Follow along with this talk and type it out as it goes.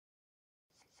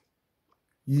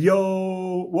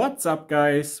Yo, what's up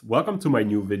guys? Welcome to my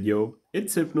new video.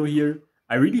 It's Hypno here.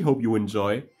 I really hope you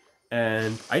enjoy.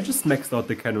 And I just maxed out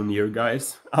the Cannoneer,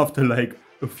 guys. After like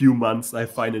a few months I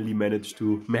finally managed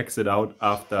to max it out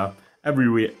after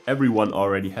everyone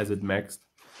already has it maxed.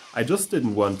 I just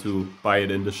didn't want to buy it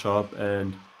in the shop,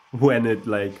 and when it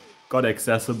like got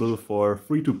accessible for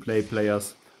free-to-play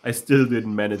players, I still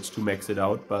didn't manage to max it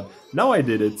out, but now I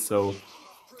did it, so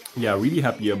yeah, really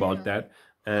happy about that.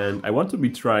 And I want to be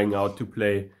trying out to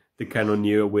play the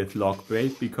Cannoneer with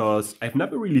Logbait, because I've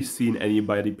never really seen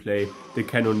anybody play the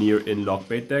Cannoneer in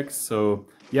Logbait decks. So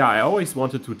yeah, I always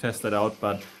wanted to test that out,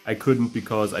 but I couldn't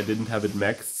because I didn't have it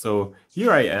maxed. So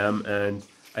here I am, and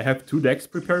I have two decks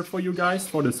prepared for you guys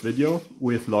for this video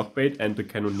with Logbait and the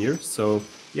Cannoneer. So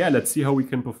yeah, let's see how we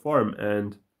can perform.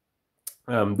 And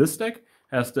this deck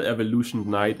has the Evolution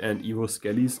Knight and Evo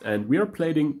Skellies, and we are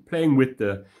playing with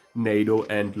the Nado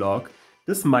and Log.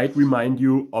 This might remind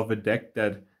you of a deck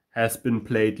that has been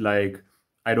played like,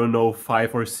 I don't know,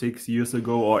 5 or 6 years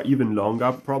ago, or even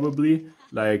longer probably.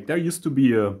 Like there used to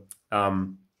be a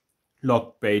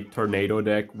Logbait Tornado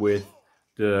deck with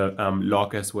the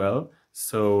Log as well.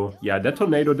 So yeah, that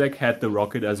Tornado deck had the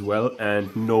Rocket as well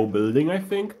and no building, I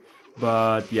think.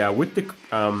 But yeah, with the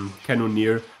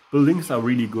Cannoneer, buildings are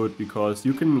really good because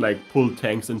you can like pull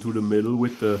tanks into the middle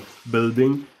with the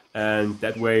building, and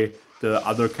that way the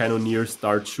other Cannoneer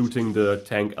starts shooting the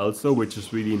tank also, which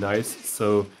is really nice.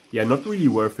 So yeah, not really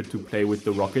worth it to play with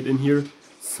the Rocket in here.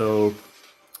 So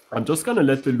I'm just gonna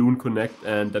let the Loon connect,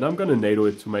 and then I'm gonna Nado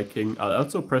it to my King. I'll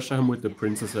also pressure him with the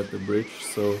Princess at the bridge.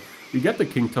 So we get the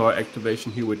King Tower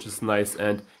activation here, which is nice,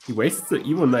 and he wastes the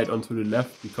Evo Knight onto the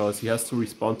left because he has to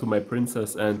respawn to my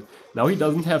Princess, and now he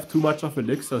doesn't have too much of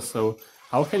Elixir, so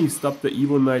how can he stop the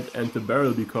Evo Knight and the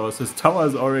barrel, because his tower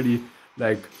is already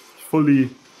like fully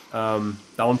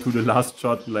down to the last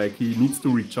shot. Like he needs to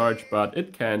recharge, but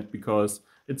it can't because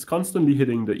it's constantly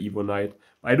hitting the Evo Knight.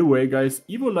 By the way guys,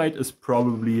 Evo Knight is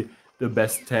probably the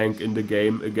best tank in the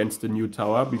game against the new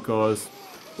tower, because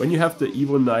when you have the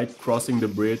Evo Knight crossing the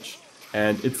bridge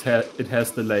and it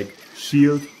has the like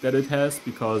shield that it has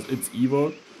because it's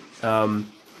Evo,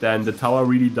 then the tower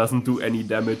really doesn't do any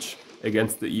damage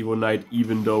against the Evo Knight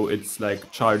even though it's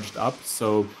like charged up.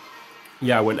 So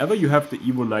yeah, whenever you have the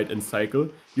Evo Knight in cycle,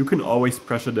 you can always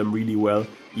pressure them really well,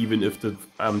 even if the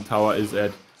tower is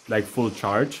at like full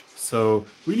charge. So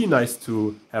really nice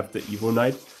to have the Evo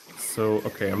Knight. So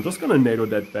okay, I'm just gonna Nado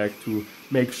that back to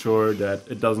make sure that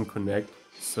it doesn't connect.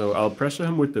 So I'll pressure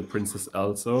him with the Princess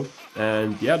also.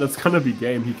 And yeah, that's gonna be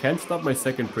game. He can't stop my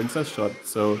second Princess shot.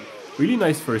 So really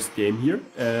nice first game here.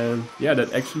 And yeah,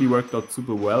 that actually worked out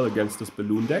super well against this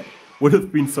Balloon deck. Would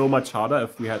have been so much harder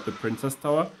if we had the Princess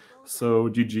Tower. So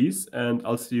GG's, and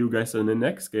I'll see you guys in the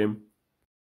next game.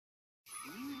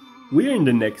 We're in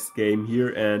the next game here,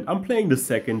 and I'm playing the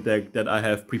second deck that I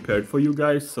have prepared for you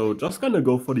guys. So just gonna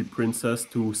go for the Princess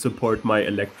to support my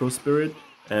Electro Spirit,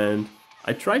 and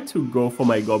I tried to go for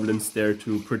my Goblins there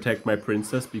to protect my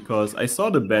Princess because I saw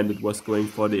the Bandit was going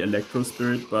for the Electro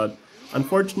Spirit, but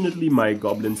unfortunately my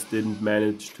Goblins didn't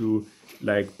manage to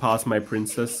like pass my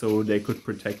Princess so they could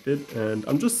protect it, and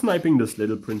I'm just sniping this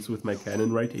little prince with my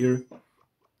cannon right here.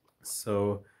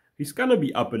 So he's gonna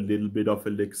be up a little bit of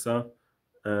Elixir,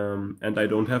 and I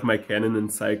don't have my cannon in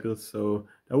cycle, so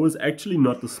that was actually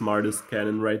not the smartest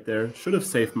cannon right there. Should have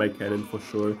saved my cannon for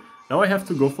sure. Now I have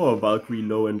to go for a Valkyrie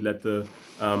low and let the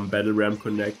Battle Ram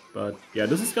connect, but yeah,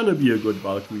 this is gonna be a good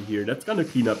Valkyrie here. That's gonna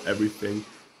clean up everything.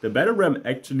 The Battle Ram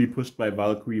actually pushed my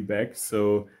Valkyrie back,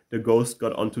 so the Ghost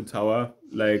got onto tower,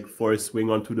 like for a swing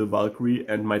onto the Valkyrie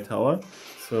and my tower.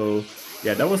 So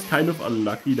yeah, that was kind of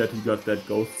unlucky that he got that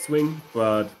Ghost swing,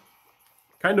 but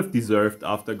kind of deserved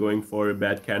after going for a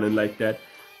bad cannon like that.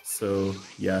 So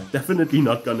yeah, definitely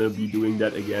not gonna be doing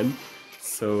that again.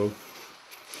 So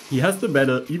he has the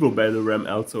Evo Battle Ram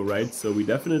also, right? So we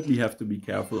definitely have to be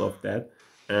careful of that.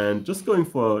 And just going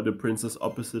for the Princess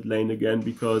opposite lane again,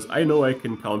 because I know I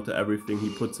can counter everything he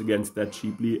puts against that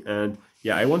cheaply. And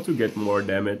yeah, I want to get more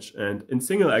damage. And in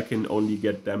single I can only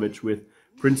get damage with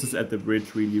Princess at the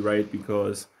bridge really, right?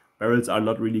 Because barrels are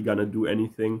not really gonna do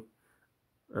anything.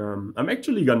 I'm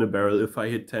actually gonna barrel if I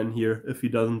hit 10 here, if he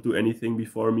doesn't do anything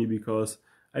before me, because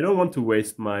I don't want to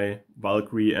waste my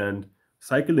Valkyrie, and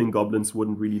cycling Goblins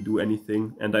wouldn't really do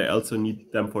anything, and I also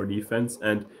need them for defense,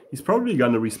 and he's probably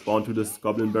gonna respawn to this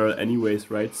Goblin barrel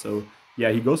anyways, right? So yeah,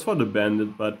 he goes for the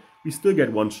Bandit, but we still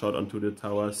get one shot onto the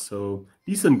tower, so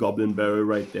decent Goblin barrel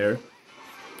right there.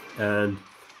 And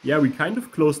yeah, we kind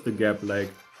of closed the gap.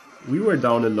 Like we were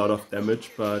down a lot of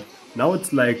damage, but now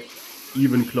it's like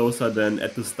even closer than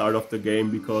at the start of the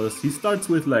game, because he starts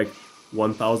with like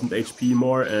 1000 HP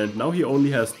more, and now he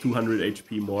only has 200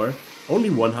 HP more. Only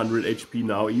 100 HP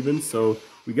now even, so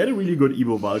we get a really good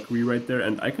Evo Valkyrie right there,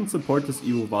 and I can support this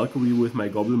Evo Valkyrie with my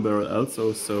Goblin Barrel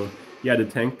also, so yeah,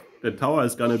 the tower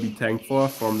is gonna be tanked for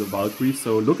from the Valkyrie,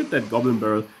 so look at that Goblin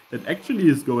Barrel. That actually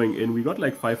is going in. We got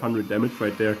like 500 damage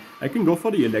right there. I can go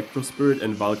for the Electro Spirit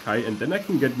and Valkai, and then I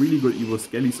can get really good Evo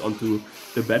Skellies onto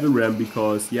the Battle Ram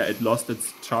because, yeah, it lost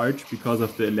its charge because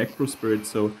of the Electro Spirit,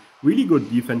 so really good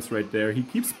defense right there. He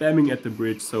keeps spamming at the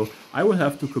bridge, so I will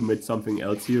have to commit something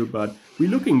else here, but we're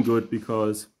looking good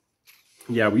because,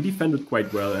 yeah, we defended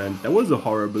quite well, and that was a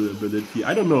horrible ability.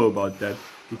 I don't know about that,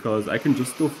 because I can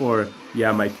just go for,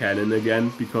 yeah, my cannon again,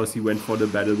 because he went for the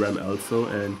Battle Ram also,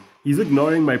 and he's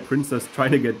ignoring my princess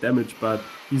trying to get damage, but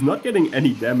he's not getting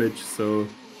any damage, so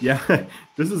yeah,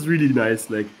 this is really nice.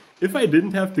 Like, if I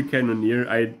didn't have the Cannoneer,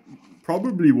 I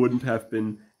probably wouldn't have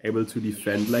been able to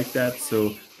defend like that,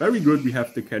 so very good we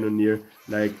have the Cannoneer.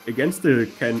 Like, against the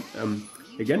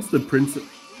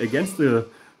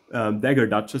Dagger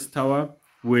Dutchess tower,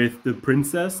 with the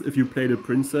princess, if you play the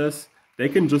princess, they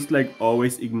can just like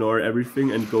always ignore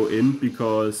everything and go in,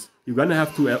 because you're gonna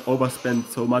have to overspend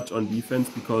so much on defense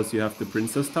because you have the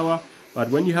princess tower. But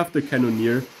when you have the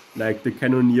Cannoneer, like the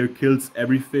Cannoneer kills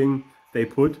everything they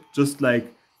put, just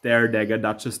like their Dagger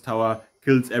Dutchess tower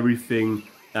kills everything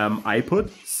I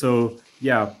put. So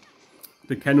yeah,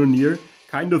 the Cannoneer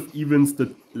kind of evens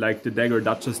the Dagger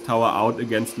Dutchess tower out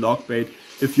against Logbait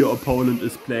if your opponent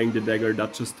is playing the Dagger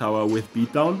Dutchess tower with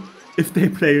beatdown. If they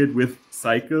play it with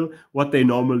cycle, what they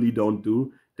normally don't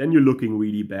do, then you're looking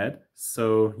really bad.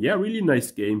 So yeah, really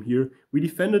nice game here. We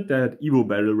defended that Evo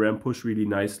Battle Ram push really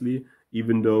nicely,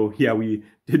 even though, yeah, we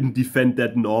didn't defend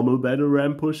that normal Battle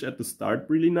Ram push at the start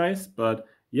really nice, but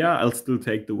yeah, I'll still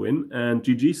take the win, and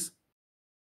GG's.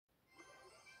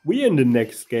 We in the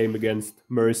next game against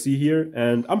Mercy here,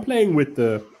 and I'm playing with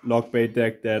the Logbait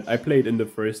deck that I played in the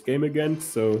first game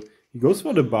against, so he goes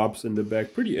for the Barbs in the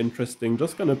back, pretty interesting,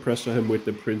 just gonna pressure him with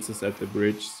the Princess at the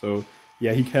bridge, so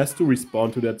yeah, he has to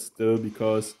respond to that still,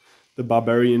 because the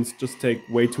Barbarians just take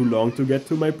way too long to get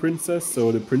to my Princess,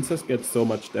 so the Princess gets so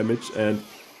much damage, and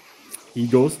he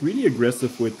goes really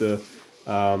aggressive with the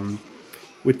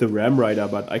Ram Rider,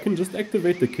 but I can just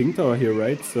activate the King Tower here,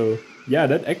 right? So yeah,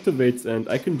 that activates, and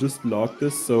I can just lock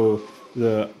this, so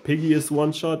the Piggy is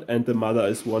one shot and the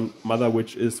Mother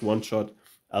Witch is one shot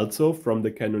also from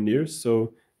the Cannoneer.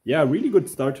 So yeah, really good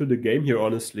start to the game here,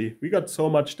 honestly. We got so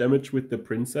much damage with the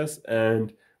Princess,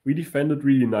 and we defended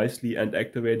really nicely and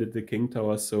activated the King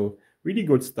Tower, so really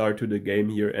good start to the game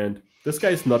here. And this guy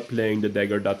is not playing the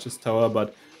Dagger Duchess Tower,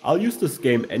 but I'll use this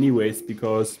game anyways,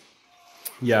 because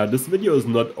yeah, this video is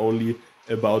not only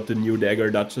about the new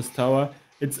Dagger Duchess tower,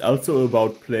 it's also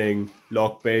about playing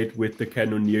Logbait with the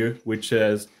Cannoneer, which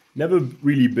has never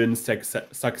really been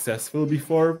successful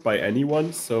before by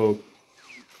anyone, so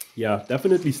yeah,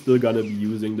 definitely still gonna be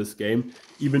using this game,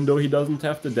 even though he doesn't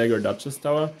have the Dagger Duchess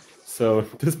tower. So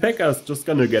this P.E.K.K.A is just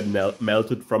gonna get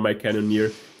melted from my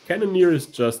Cannoneer. Cannoneer is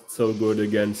just so good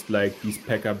against like these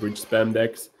P.E.K.K.A bridge spam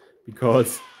decks,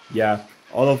 because yeah,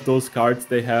 all of those cards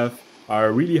they have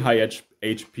are really high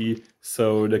HP,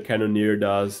 so the Cannoneer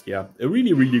does, yeah, a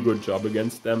really good job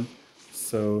against them.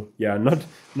 So yeah, not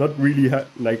really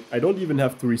like, I don't even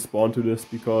have to respawn to this,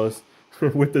 because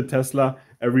with the Tesla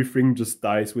everything just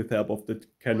dies with the help of the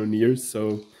Cannoneers.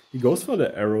 So he goes for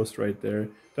the arrows right there.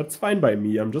 That's fine by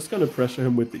me. I'm just gonna pressure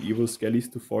him with the Evo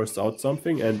Skellies to force out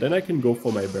something, and then I can go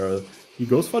for my barrel. He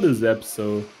goes for the Zap,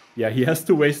 so yeah, he has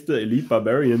to waste the Elite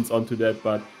Barbarians onto that,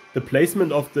 but the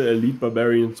placement of the Elite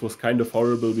Barbarians was kind of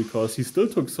horrible, because he still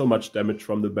took so much damage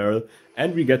from the barrel,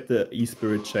 and we get the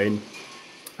E-Spirit Chain.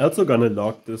 Also gonna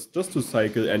lock this just to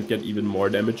cycle and get even more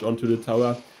damage onto the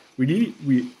tower. We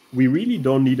really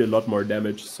don't need a lot more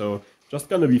damage, so just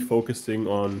gonna be focusing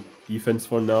on defense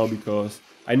for now, because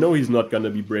I know he's not gonna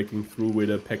be breaking through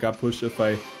with a P.E.K.K.A push if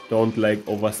I don't like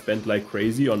overspend like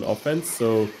crazy on offense.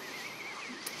 So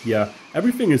yeah,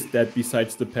 everything is dead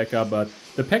besides the P.E.K.K.A, but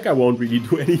the P.E.K.K.A won't really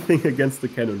do anything against the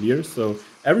Cannoneer, so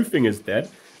everything is dead.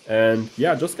 And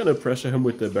yeah, just gonna pressure him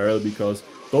with the barrel, because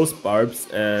those barbs,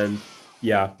 and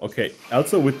yeah, okay,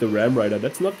 also with the Ram Rider,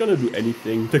 that's not gonna do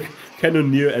anything. The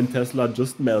Cannoneer and Tesla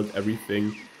just melt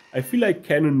everything. I feel like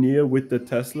Cannoneer with the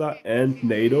Tesla and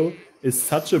NATO is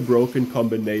such a broken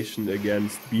combination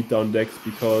against beatdown decks,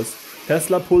 because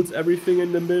Tesla pulls everything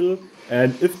in the middle,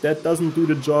 and if that doesn't do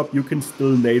the job, you can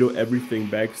still NATO everything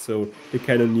back, so the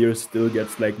Cannoneer still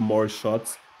gets like more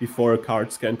shots before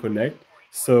cards can connect.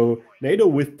 So NATO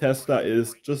with Tesla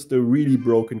is just a really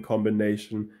broken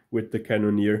combination with the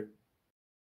Cannoneer.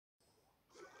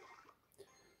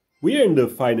 We are in the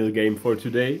final game for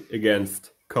today against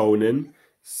Conan.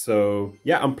 So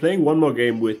yeah, I'm playing one more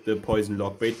game with the Poison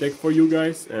Logbait deck for you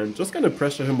guys and just gonna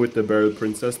pressure him with the Barrel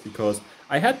Princess because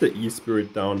I had the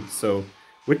E-Spirit down. So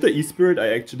with the E-Spirit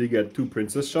I actually get 2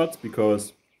 Princess shots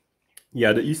because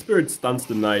yeah, the E-Spirit stuns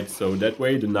the Knight, so that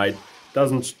way the Knight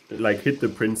doesn't like hit the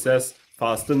Princess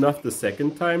fast enough the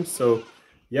second time. So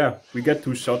yeah, we get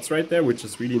 2 shots right there, which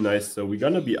is really nice. So we're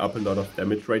gonna be up a lot of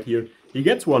damage right here. He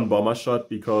gets 1 bomber shot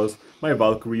because my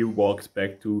Valkyrie walks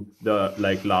back to the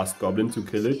last goblin to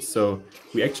kill it. So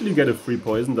we actually get a free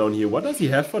poison down here. What does he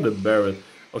have for the barrel?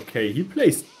 Okay, he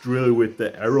plays drill with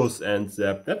the arrows and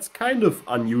zap. That's kind of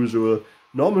unusual.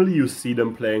 Normally you see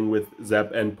them playing with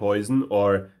zap and poison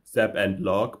or zap and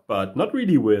log, but not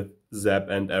really with zap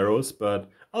and arrows. But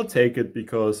I'll take it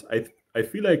because I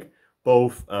feel like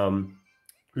both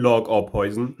log or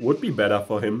poison would be better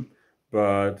for him.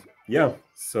 But yeah,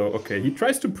 so okay, he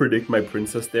tries to predict my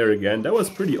princess there again. That was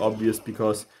pretty obvious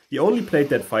because he only played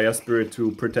that fire spirit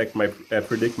to predict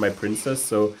my princess.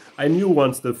 So I knew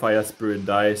once the fire spirit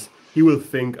dies, he will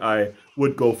think I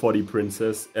would go for the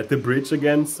princess at the bridge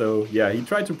again. So yeah, he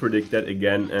tried to predict that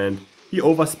again and he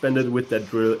overspended with that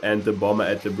drill and the bomber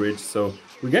at the bridge. So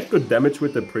we get good damage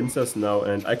with the princess now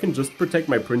and I can just protect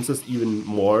my princess even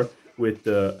more with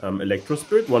the electro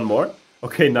spirit. One more.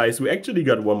 Okay, nice. We actually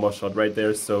got 1 more shot right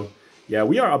there. So yeah,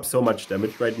 we are up so much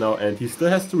damage right now and he still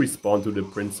has to respawn to the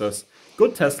princess.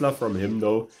 Good Tesla from him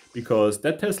though, because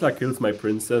that Tesla kills my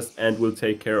princess and will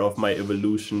take care of my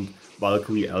evolutioned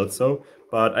Valkyrie also.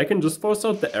 But I can just force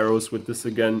out the arrows with this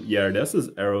again. Yeah, there's his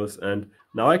arrows and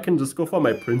now I can just go for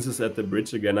my princess at the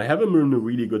bridge again. I have him in a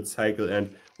really good cycle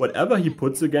and whatever he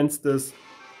puts against this,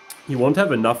 he won't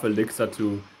have enough elixir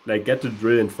to get the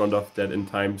drill in front of that in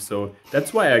time. So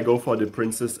that's why I go for the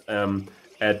princess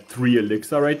at 3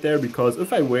 elixir right there, because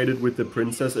if I waited with the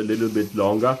princess a little bit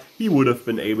longer, he would have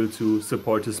been able to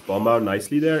support his bomber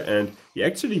nicely there, and he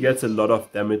actually gets a lot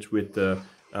of damage with the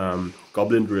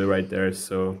goblin drill right there.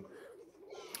 So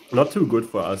not too good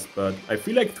for us, but I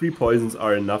feel like 3 poisons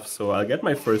are enough, so I'll get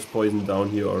my first poison down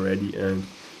here already, and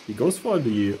he goes for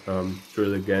the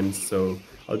drill again, so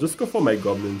I'll just go for my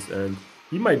goblins, and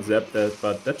he might zap that,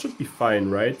 but that should be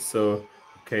fine, right? So,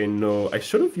 okay, no, I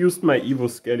should have used my Evo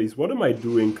Skellies. What am I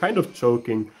doing? Kind of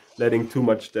choking, letting too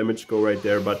much damage go right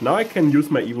there, but now I can use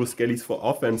my Evo Skellies for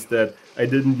offense that I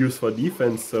didn't use for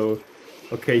defense, so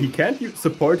okay, he can't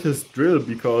support his drill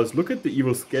because look at the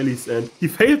Evo Skellies and he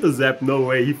failed the zap. No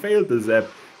way, he failed the zap.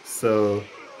 So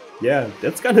yeah,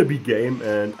 that's gonna be game,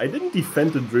 and I didn't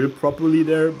defend the drill properly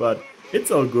there, but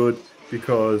it's all good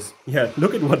because yeah,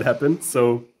 look at what happened.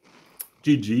 So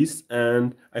GG's,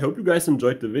 and I hope you guys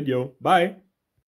enjoyed the video. Bye!